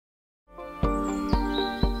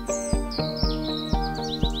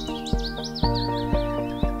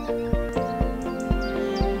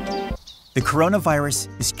The coronavirus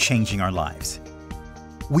is changing our lives.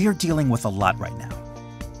 We are dealing with a lot right now.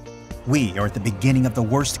 We are at the beginning of the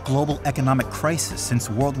worst global economic crisis since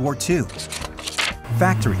World War II.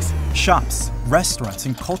 Factories, shops, restaurants,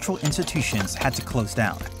 and cultural institutions had to close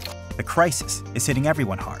down. The crisis is hitting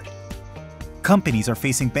everyone hard. Companies are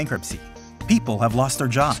facing bankruptcy. People have lost their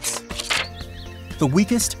jobs. The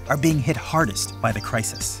weakest are being hit hardest by the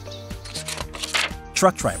crisis.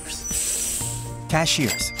 Truck drivers,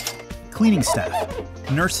 cashiers, cleaning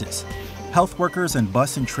staff, nurses, health workers, and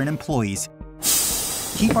bus and train employees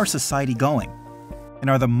keep our society going and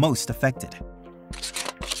are the most affected.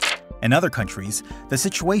 In other countries, the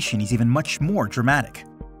situation is even much more dramatic.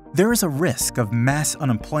 There is a risk of mass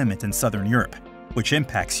unemployment in Southern Europe, which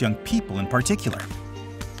impacts young people in particular.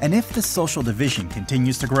 And if the social division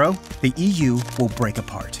continues to grow, the EU will break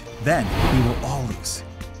apart. Then we will all lose.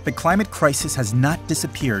 The climate crisis has not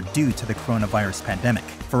disappeared due to the coronavirus pandemic.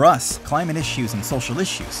 For us, climate issues and social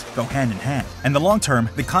issues go hand in hand. In the long term,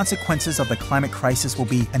 the consequences of the climate crisis will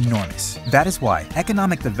be enormous. That is why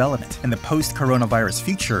economic development in the post-coronavirus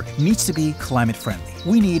future needs to be climate-friendly.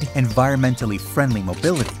 We need environmentally friendly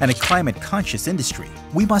mobility and a climate-conscious industry.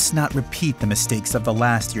 We must not repeat the mistakes of the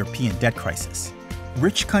last European debt crisis.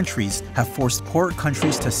 Rich countries have forced poorer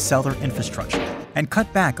countries to sell their infrastructure and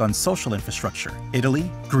cut back on social infrastructure. Italy,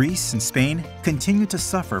 Greece, and Spain continue to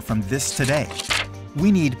suffer from this today.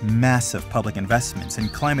 We need massive public investments in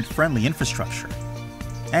climate-friendly infrastructure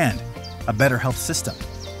and a better health system.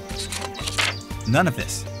 None of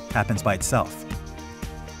this happens by itself.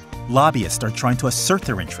 Lobbyists are trying to assert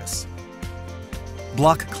their interests,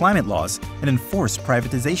 block climate laws, and enforce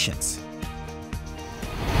privatizations.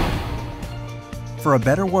 For a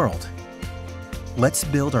better world, let's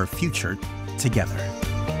build our future together.